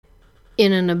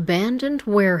In an abandoned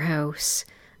warehouse,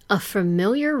 a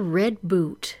familiar red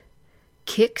boot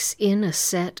kicks in a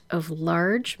set of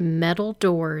large metal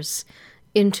doors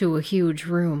into a huge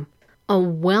room. A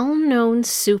well-known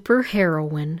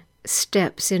superheroine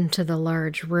steps into the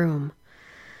large room.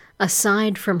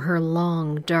 Aside from her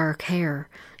long, dark hair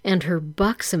and her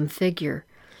buxom figure,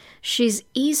 she's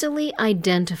easily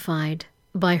identified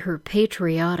by her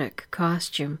patriotic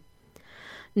costume.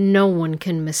 No one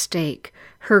can mistake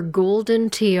her golden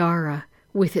tiara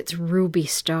with its ruby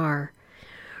star,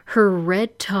 her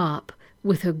red top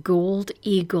with a gold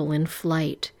eagle in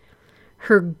flight,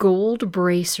 her gold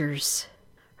bracers,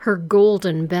 her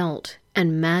golden belt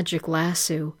and magic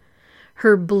lasso,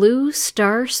 her blue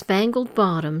star-spangled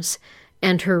bottoms,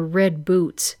 and her red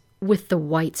boots with the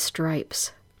white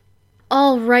stripes.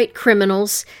 "All right,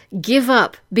 criminals, give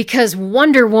up, because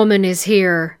Wonder Woman is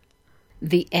here!"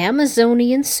 The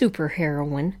Amazonian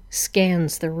superheroine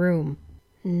scans the room.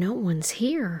 No one's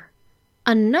here.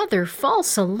 Another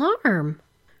false alarm.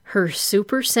 Her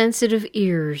super-sensitive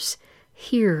ears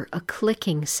hear a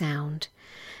clicking sound,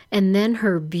 and then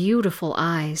her beautiful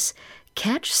eyes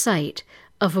catch sight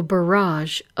of a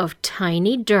barrage of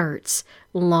tiny darts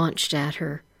launched at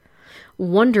her.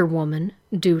 Wonder Woman,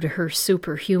 due to her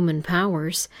superhuman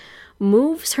powers,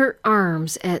 moves her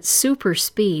arms at super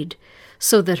speed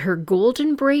so that her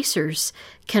golden bracers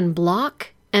can block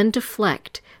and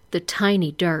deflect the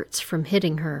tiny darts from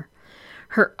hitting her.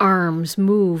 Her arms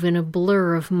move in a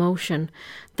blur of motion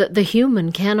that the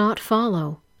human cannot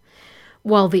follow.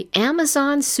 While the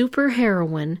Amazon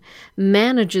superheroine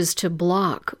manages to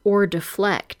block or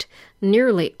deflect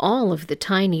nearly all of the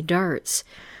tiny darts,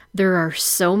 there are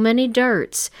so many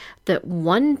darts that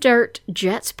one dart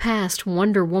jets past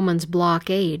Wonder Woman's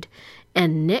blockade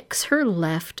and nicks her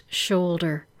left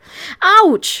shoulder.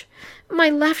 Ouch! My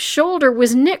left shoulder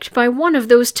was nicked by one of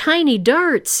those tiny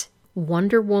darts.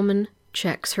 Wonder Woman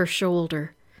checks her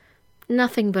shoulder.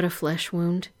 Nothing but a flesh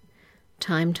wound.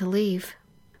 Time to leave.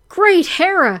 Great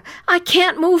Hera! I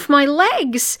can't move my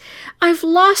legs! I've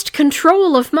lost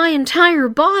control of my entire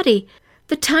body!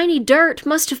 The tiny dart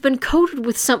must have been coated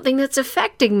with something that's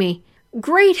affecting me.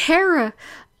 Great Hera!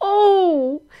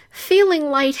 Oh! Feeling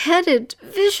lightheaded,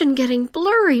 vision getting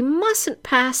blurry, mustn't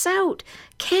pass out.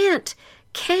 Can't,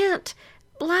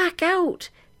 black out,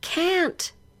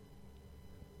 can't.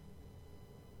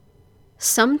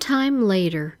 Sometime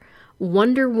later,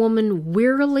 Wonder Woman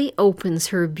wearily opens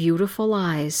her beautiful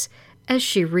eyes as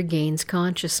she regains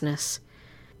consciousness.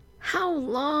 How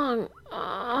long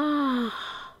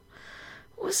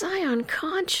was I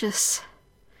unconscious?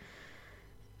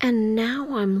 And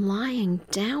now I'm lying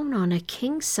down on a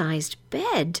king-sized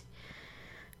bed.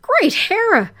 Great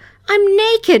Hera! I'm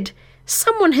naked!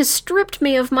 Someone has stripped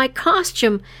me of my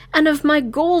costume and of my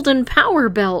golden power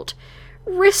belt.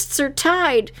 Wrists are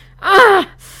tied,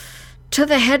 to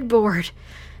the headboard,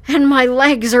 and my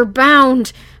legs are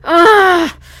bound,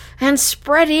 and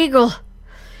spread eagle.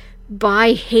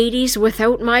 By Hades,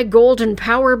 without my golden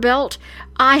power belt,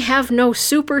 I have no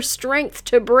super strength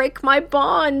to break my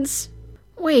bonds.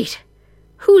 Wait,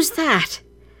 who's that?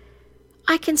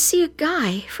 I can see a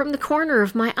guy from the corner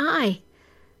of my eye.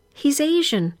 He's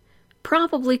Asian,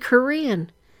 probably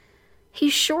Korean.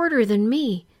 He's shorter than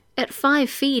me, at 5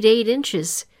 feet 8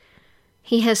 inches.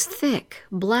 He has thick,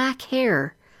 black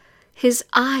hair. His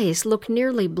eyes look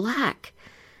nearly black.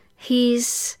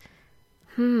 He's,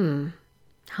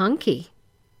 hunky,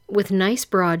 with nice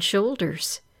broad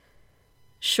shoulders.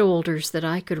 Shoulders that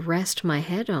I could rest my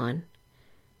head on.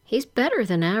 He's better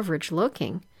than average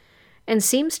looking, and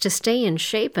seems to stay in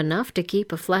shape enough to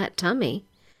keep a flat tummy.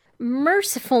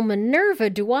 Merciful Minerva,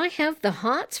 do I have the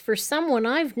hots for someone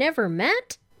I've never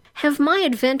met? Have my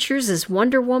adventures as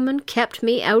Wonder Woman kept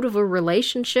me out of a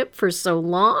relationship for so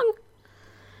long?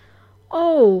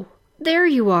 Oh, there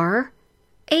you are,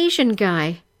 Asian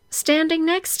guy, standing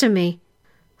next to me.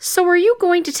 So are you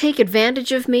going to take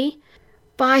advantage of me?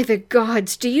 By the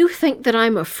gods, do you think that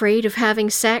I'm afraid of having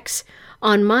sex?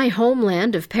 On my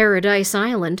homeland of Paradise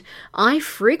Island, I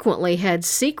frequently had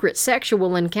secret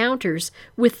sexual encounters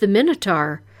with the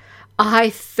Minotaur. I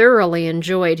thoroughly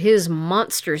enjoyed his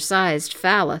monster-sized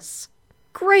phallus.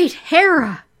 Great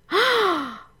Hera!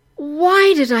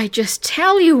 Why did I just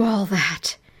tell you all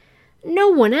that? No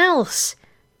one else,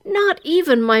 not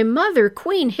even my mother,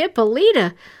 Queen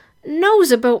Hippolyta,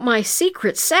 knows about my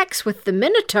secret sex with the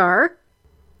Minotaur.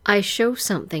 I show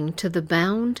something to the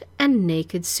bound and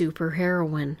naked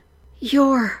superheroine.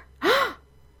 You're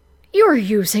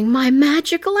using my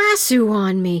magic lasso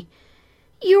on me.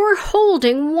 You're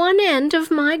holding one end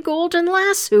of my golden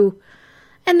lasso,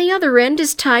 and the other end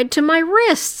is tied to my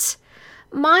wrists.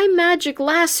 My magic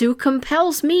lasso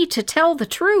compels me to tell the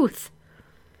truth.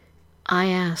 I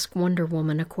ask Wonder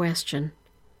Woman a question.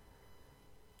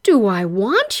 Do I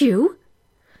want you?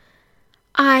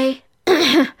 I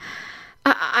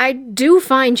do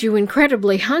find you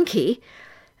incredibly hunky.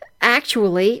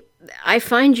 Actually, I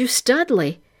find you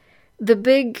studly. The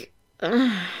big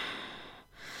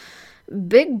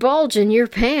bulge in your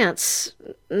pants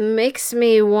makes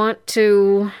me want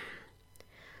to...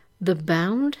 The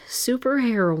bound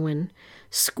superheroine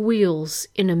squeals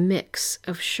in a mix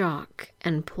of shock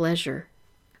and pleasure.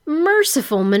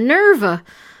 Merciful Minerva!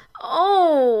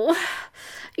 Oh,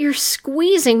 you're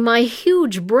squeezing my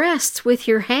huge breasts with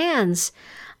your hands.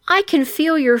 I can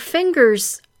feel your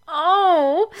fingers,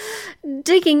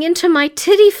 digging into my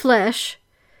titty flesh.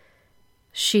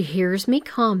 She hears me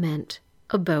comment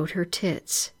about her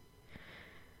tits.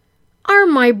 Are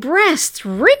my breasts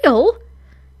real?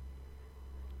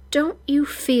 Don't you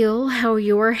feel how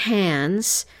your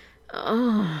hands,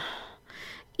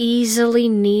 easily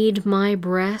knead my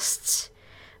breasts?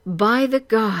 By the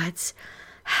gods,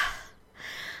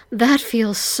 that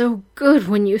feels so good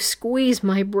when you squeeze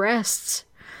my breasts.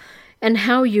 And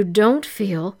how you don't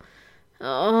feel,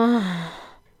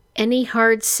 any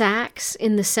hard sacks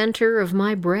in the center of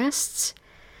my breasts?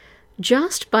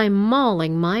 Just by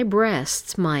mauling my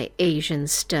breasts, my Asian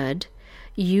stud,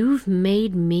 you've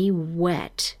made me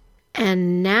wet.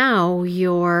 And now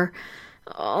you're,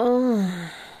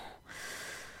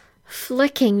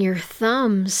 flicking your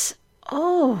thumbs,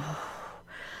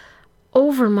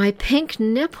 over my pink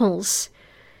nipples,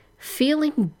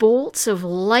 feeling bolts of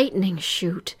lightning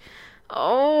shoot,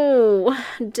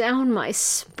 down my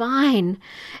spine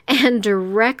and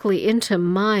directly into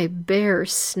my bare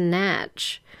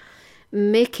snatch,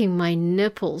 making my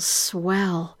nipples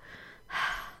swell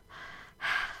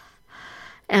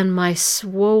and my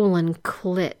swollen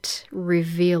clit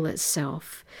reveal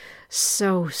itself,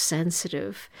 so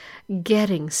sensitive,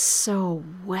 getting so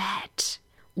wet.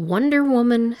 Wonder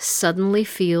Woman suddenly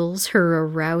feels her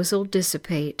arousal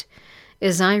dissipate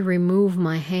as I remove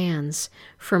my hands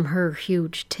from her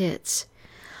huge tits.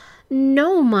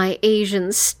 No, my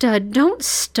Asian stud, don't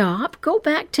stop. Go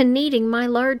back to kneading my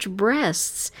large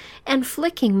breasts and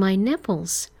flicking my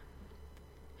nipples.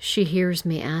 She hears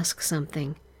me ask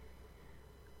something.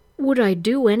 Would I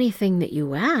do anything that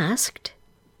you asked?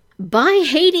 By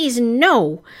Hades,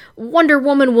 no! Wonder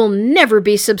Woman will never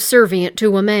be subservient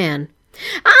to a man.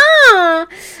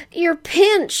 Your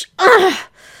pinch!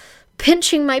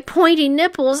 Pinching my pointy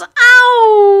nipples.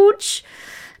 Ouch!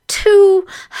 Too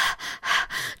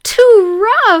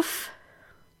rough.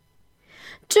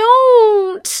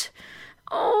 Don't.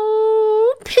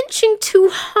 Pinching too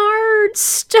hard.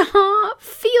 Stop.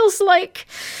 Feels like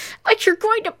you're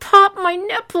going to pop my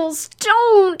nipples.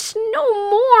 Don't. No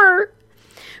more.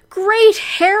 Great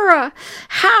Hera,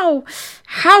 how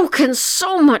can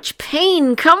so much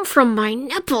pain come from my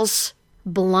nipples?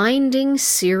 Blinding,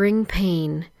 searing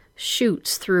pain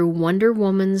shoots through Wonder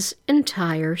Woman's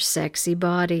entire sexy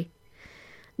body.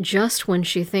 Just when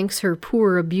she thinks her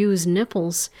poor abused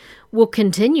nipples will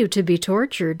continue to be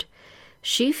tortured,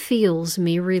 she feels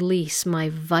me release my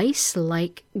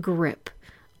vice-like grip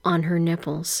on her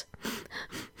nipples.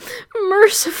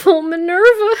 Merciful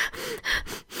Minerva,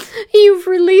 you've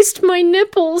released my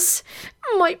nipples,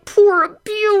 my poor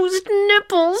abused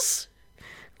nipples.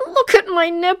 Look at my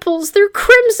nipples, they're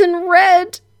crimson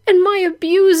red, and my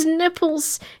abused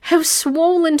nipples have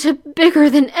swollen to bigger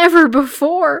than ever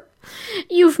before.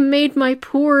 You've made my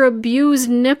poor abused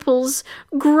nipples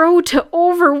grow to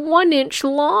over 1 inch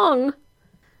long.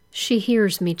 She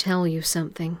hears me tell you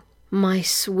something. My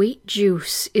sweet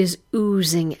juice is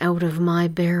oozing out of my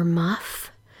bare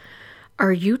muff.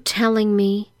 Are you telling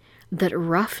me that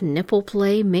rough nipple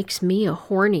play makes me a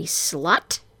horny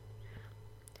slut?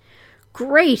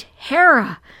 Great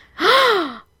Hera!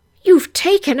 You've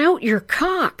taken out your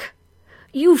cock.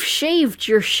 You've shaved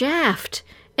your shaft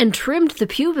and trimmed the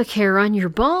pubic hair on your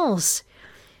balls.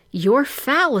 Your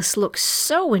phallus looks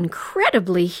so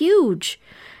incredibly huge,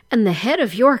 and the head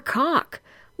of your cock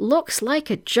looks like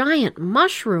a giant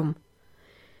mushroom.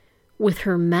 With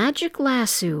her magic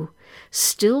lasso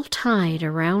still tied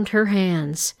around her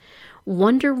hands,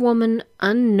 Wonder Woman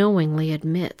unknowingly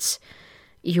admits,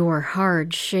 your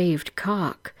hard-shaved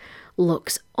cock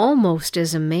looks almost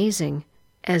as amazing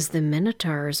as the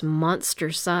Minotaur's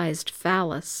monster-sized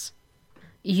phallus.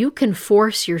 You can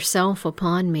force yourself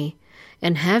upon me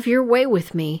and have your way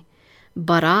with me,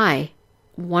 but I,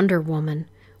 Wonder Woman,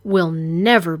 will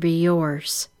never be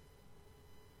yours.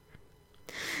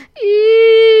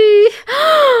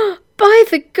 By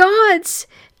the gods,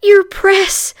 your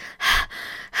press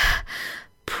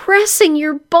pressing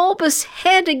your bulbous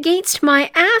head against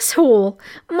my asshole,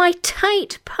 my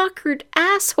tight, puckered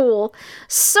asshole.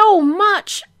 So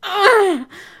much,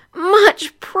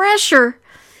 much pressure.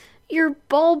 Your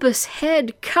bulbous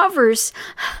head covers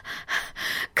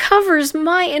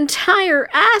my entire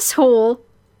asshole.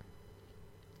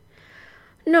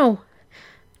 No,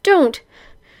 don't.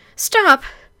 Stop.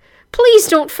 Please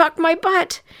don't fuck my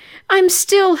butt. I'm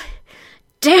still,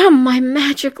 damn my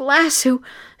magic lasso,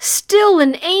 still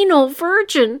an anal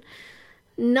virgin.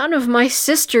 None of my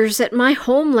sisters at my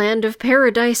homeland of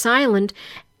Paradise Island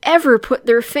ever put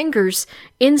their fingers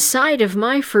inside of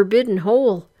my forbidden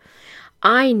hole.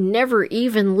 I never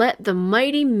even let the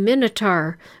mighty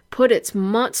Minotaur put its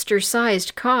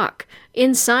monster-sized cock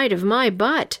inside of my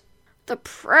butt. The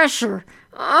pressure,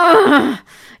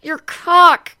 your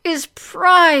cock is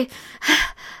prying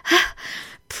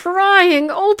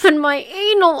open my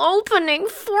anal opening,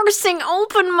 forcing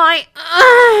open my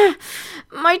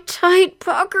tight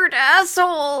puckered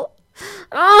asshole.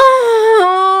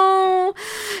 Oh,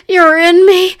 you're in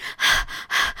me.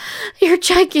 Your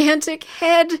gigantic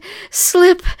head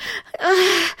slipped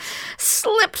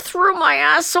through my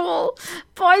asshole.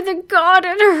 By the God,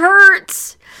 it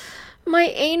hurts. My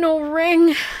anal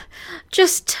ring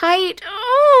just tightened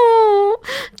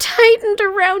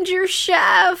around your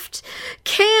shaft.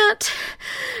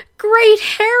 Great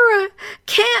Hera,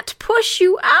 can't push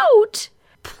you out.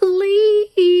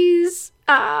 Please.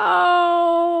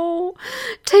 Ow.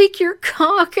 Take your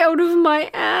cock out of my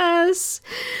ass.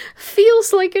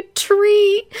 Feels like a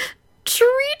tree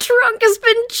trunk has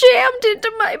been jammed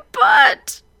into my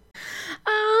butt.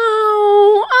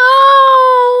 Ow.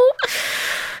 Ow.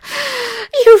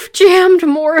 You've jammed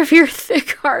more of your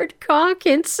thick, hard cock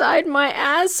inside my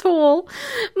asshole.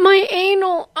 My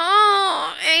anal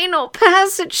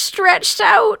passage stretched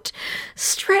out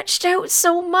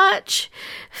so much.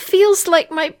 Feels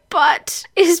like my butt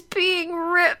is being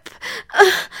ripped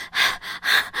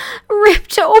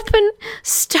open.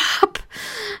 Stop.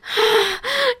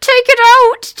 Take it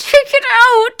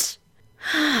out.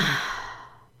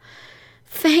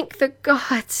 Thank the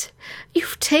gods,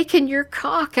 you've taken your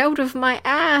cock out of my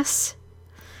ass.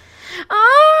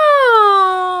 Oh!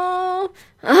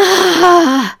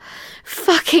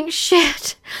 Fucking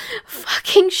shit.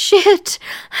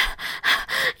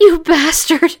 You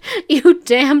bastard. You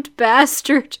damned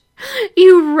bastard.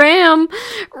 You rammed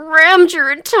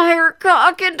your entire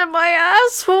cock into my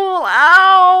asshole.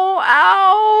 Ow,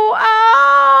 ow,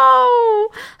 ow.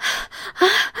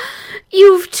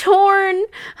 You've torn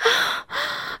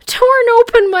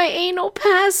open my anal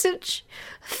passage.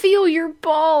 Feel your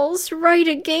balls right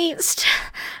against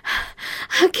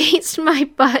my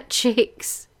butt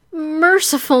cheeks.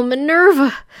 Merciful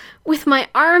Minerva, with my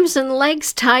arms and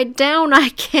legs tied down, I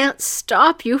can't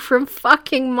stop you from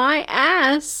fucking my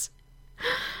ass.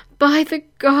 By the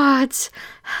gods,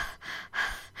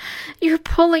 you're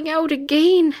pulling out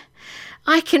again.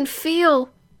 I can feel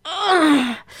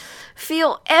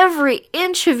every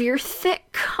inch of your thick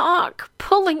cock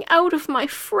pulling out of my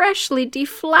freshly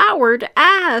deflowered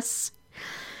ass.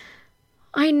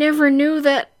 I never knew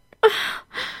that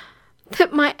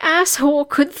my asshole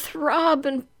could throb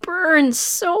and burn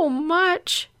so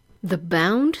much. The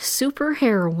bound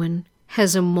superheroine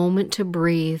has a moment to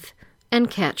breathe and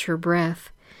catch her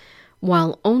breath,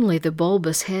 while only the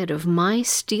bulbous head of my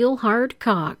steel-hard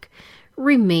cock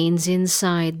remains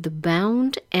inside the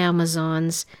bound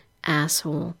Amazon's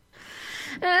asshole.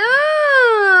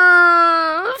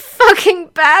 Fucking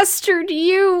bastard,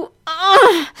 you!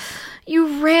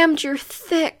 You rammed your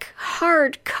thick,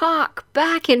 hard cock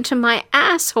back into my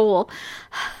asshole.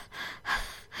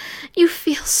 You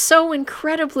feel so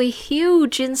incredibly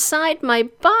huge inside my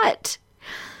butt.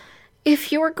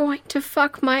 If you're going to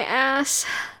fuck my ass,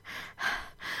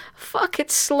 fuck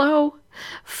it slow.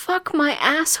 Fuck my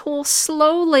asshole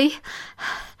slowly.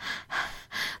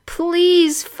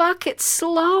 Please fuck it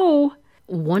slow.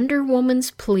 Wonder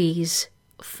Woman's pleas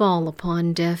fall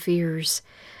upon deaf ears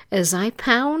as I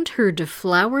pound her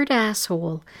deflowered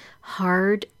asshole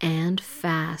hard and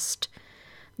fast.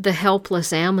 The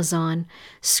helpless Amazon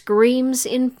screams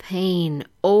in pain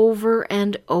over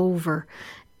and over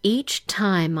each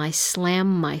time I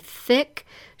slam my thick,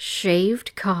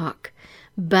 shaved cock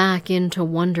back into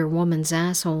Wonder Woman's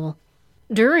asshole.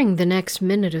 During the next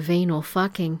minute of anal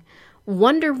fucking,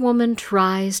 Wonder Woman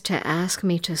tries to ask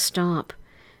me to stop,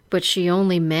 but she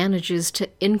only manages to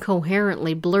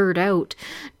incoherently blurt out,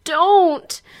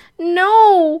 "Don't!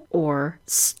 No!" or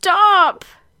 "Stop!"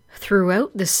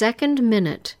 Throughout the second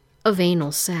minute of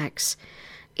anal sex,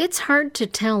 it's hard to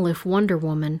tell if Wonder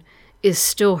Woman is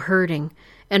still hurting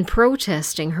and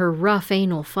protesting her rough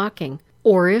anal fucking,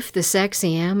 or if the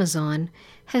sexy Amazon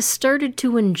has started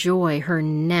to enjoy her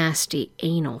nasty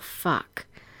anal fuck.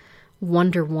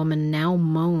 Wonder Woman now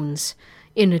moans,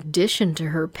 in addition to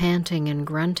her panting and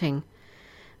grunting.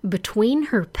 Between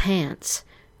her pants,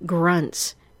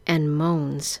 grunts, and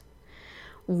moans,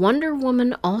 Wonder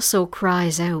Woman also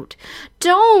cries out,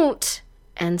 "Don't!"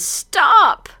 and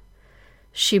 "Stop!"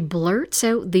 She blurts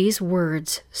out these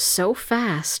words so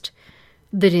fast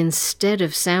that instead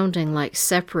of sounding like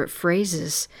separate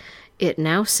phrases, it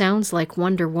now sounds like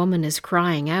Wonder Woman is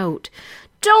crying out,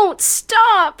 "Don't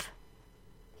stop!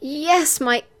 Yes,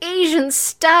 my Asian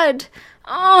stud!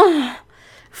 Oh,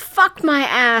 fuck my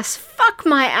ass! Fuck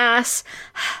my ass!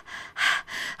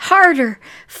 Harder!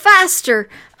 Faster!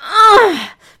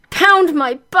 Oh, pound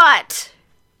my butt!"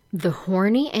 The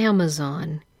horny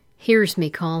Amazon hears me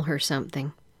call her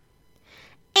something.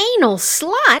 "Anal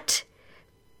slut?"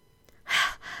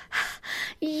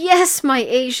 "Yes, my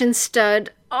Asian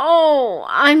stud. Oh,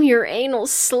 I'm your anal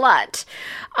slut.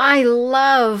 I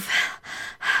love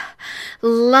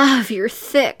your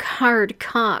thick, hard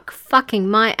cock fucking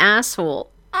my asshole.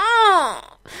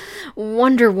 Oh,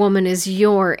 Wonder Woman is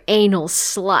your anal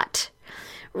slut.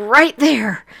 Right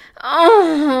there.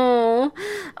 Oh,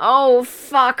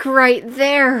 fuck, right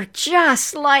there.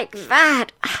 Just like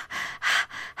that.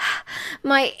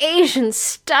 My Asian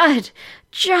stud.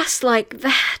 Just like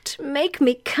that. Make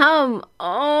me come.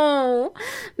 Oh,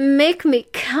 make me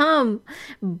come.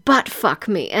 Butt fuck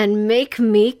me and make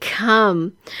me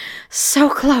come. So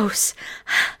close.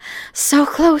 So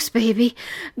close, baby.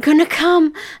 Gonna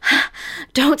come.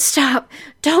 Don't stop.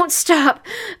 Don't stop.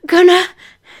 Gonna...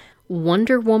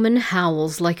 Wonder Woman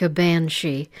howls like a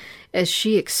banshee as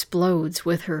she explodes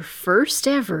with her first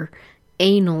ever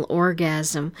anal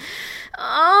orgasm.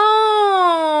 Oh...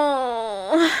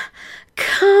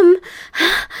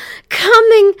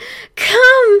 Coming!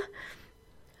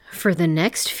 For the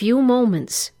next few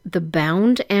moments, the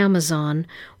bound Amazon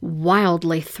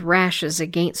wildly thrashes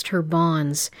against her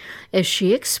bonds as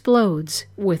she explodes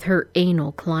with her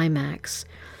anal climax.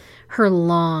 Her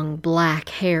long black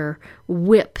hair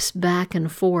whips back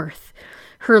and forth.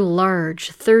 Her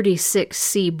large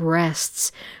 36C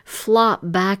breasts flop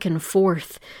back and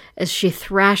forth as she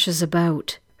thrashes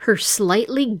about. Her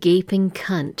slightly gaping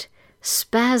cunt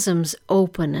spasms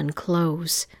open and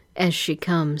close as she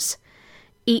comes.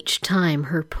 Each time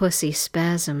her pussy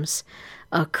spasms,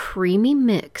 a creamy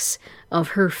mix of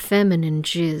her feminine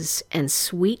jizz and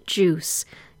sweet juice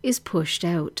is pushed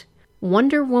out.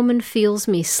 Wonder Woman feels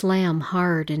me slam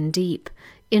hard and deep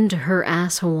into her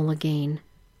asshole again.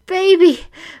 Baby!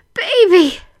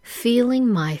 Baby! Feeling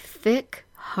my thick,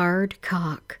 hard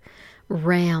cock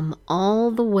ram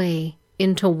all the way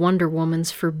into Wonder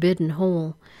Woman's forbidden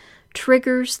hole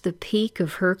triggers the peak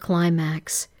of her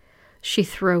climax. She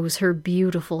throws her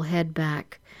beautiful head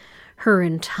back. Her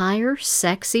entire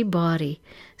sexy body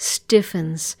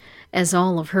stiffens as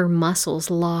all of her muscles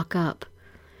lock up.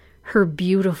 Her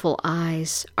beautiful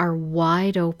eyes are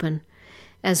wide open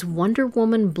as Wonder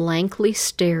Woman blankly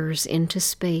stares into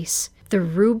space. The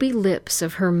ruby lips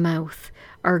of her mouth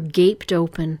are gaped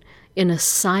open in a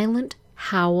silent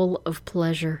howl of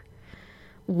pleasure.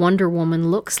 Wonder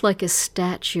Woman looks like a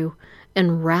statue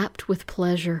and wrapped with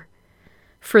pleasure.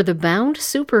 For the bound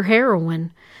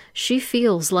superheroine, she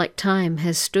feels like time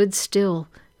has stood still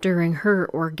during her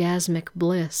orgasmic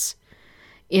bliss.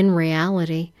 In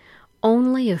reality,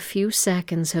 only a few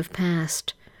seconds have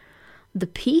passed. The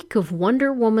peak of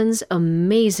Wonder Woman's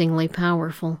amazingly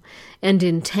powerful and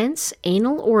intense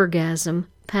anal orgasm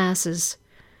passes.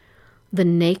 The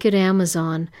naked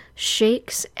Amazon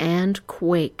shakes and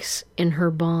quakes in her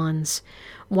bonds,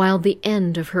 while the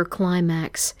end of her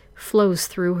climax flows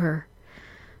through her.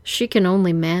 She can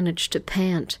only manage to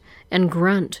pant and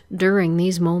grunt during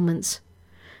these moments.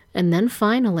 And then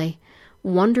finally,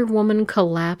 Wonder Woman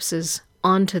collapses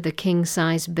onto the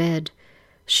king-size bed.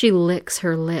 She licks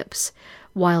her lips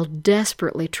while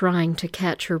desperately trying to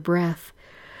catch her breath.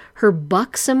 Her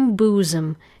buxom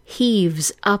bosom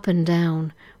heaves up and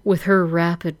down with her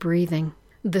rapid breathing.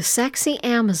 The sexy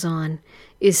Amazon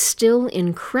is still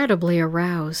incredibly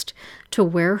aroused to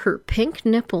where her pink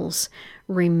nipples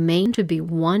remain to be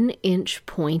 1-inch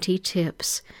pointy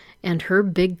tips, and her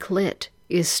big clit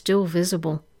is still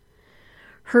visible.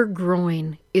 Her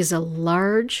groin is a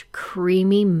large,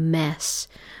 creamy mess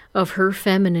of her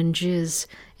feminine jizz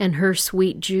and her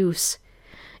sweet juice.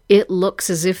 It looks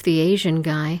as if the Asian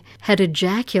guy had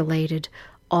ejaculated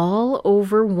all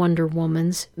over Wonder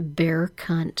Woman's bare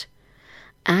cunt.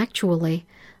 Actually,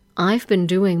 I've been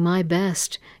doing my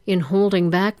best in holding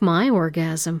back my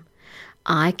orgasm.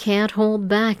 I can't hold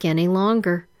back any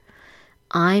longer.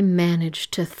 I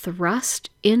managed to thrust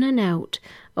in and out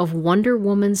of Wonder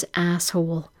Woman's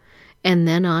asshole, and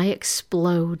then I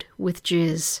explode with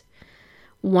jizz.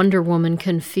 Wonder Woman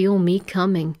can feel me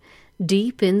coming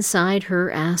deep inside her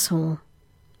asshole.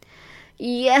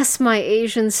 Yes, my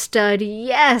Asian stud,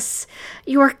 yes!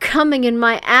 You're coming in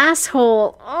my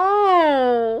asshole!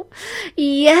 Oh!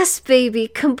 Yes, baby,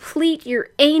 complete your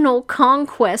anal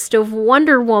conquest of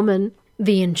Wonder Woman!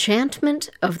 The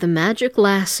enchantment of the magic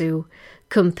lasso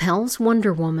compels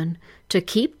Wonder Woman to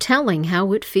keep telling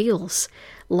how it feels,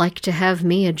 like to have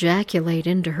me ejaculate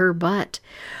into her butt.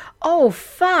 Oh,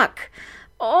 fuck!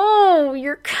 Oh,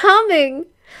 you're coming!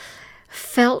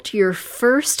 Felt your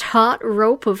first hot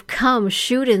rope of cum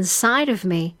shoot inside of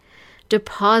me,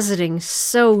 depositing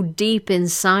so deep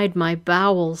inside my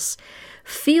bowels.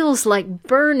 Feels like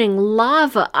burning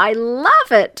lava. I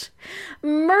love it.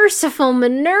 Merciful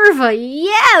Minerva,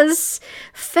 yes!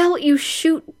 Felt you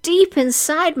shoot deep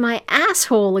inside my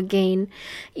asshole again.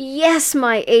 Yes,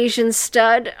 my Asian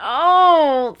stud.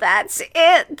 Oh, that's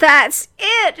it. That's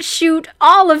it. Shoot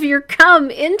all of your cum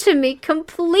into me.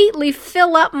 Completely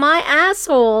fill up my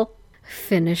asshole.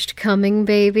 Finished coming,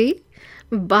 baby?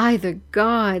 By the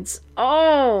gods,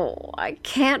 oh, I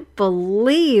can't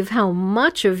believe how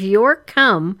much of your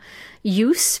cum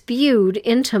you spewed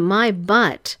into my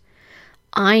butt.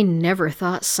 I never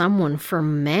thought someone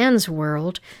from man's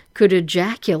world could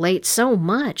ejaculate so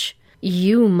much.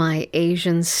 You, my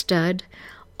Asian stud,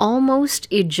 almost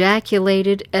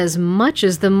ejaculated as much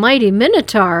as the mighty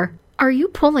Minotaur. Are you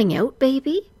pulling out,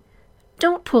 baby?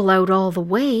 Don't pull out all the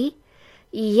way.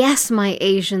 Yes, my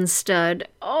Asian stud.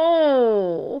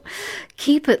 Oh,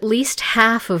 keep at least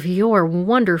half of your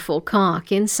wonderful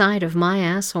cock inside of my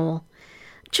asshole.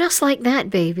 Just like that,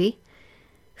 baby.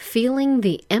 Feeling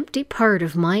the empty part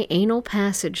of my anal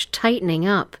passage tightening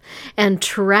up and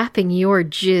trapping your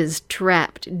jizz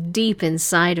trapped deep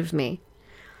inside of me.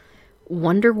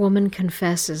 Wonder Woman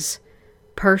confesses,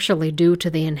 partially due to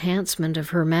the enhancement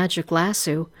of her magic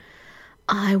lasso,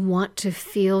 I want to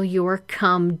feel your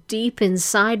cum deep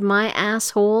inside my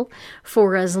asshole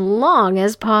for as long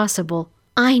as possible.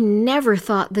 I never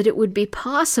thought that it would be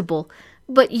possible,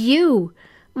 but you,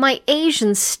 my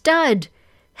Asian stud,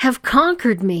 have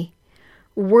conquered me.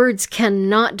 Words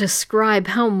cannot describe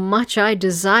how much I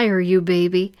desire you,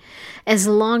 baby. As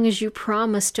long as you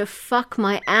promise to fuck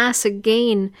my ass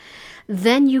again,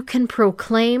 then you can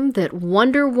proclaim that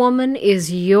Wonder Woman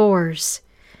is yours.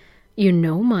 You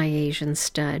know, my Asian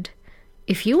stud,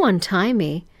 if you untie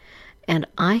me, and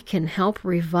I can help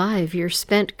revive your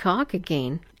spent cock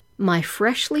again, my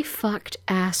freshly fucked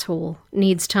asshole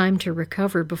needs time to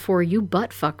recover before you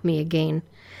butt fuck me again.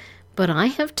 But I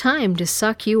have time to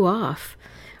suck you off,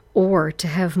 or to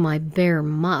have my bare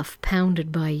muff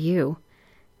pounded by you.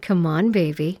 Come on,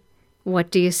 baby.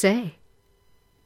 What do you say?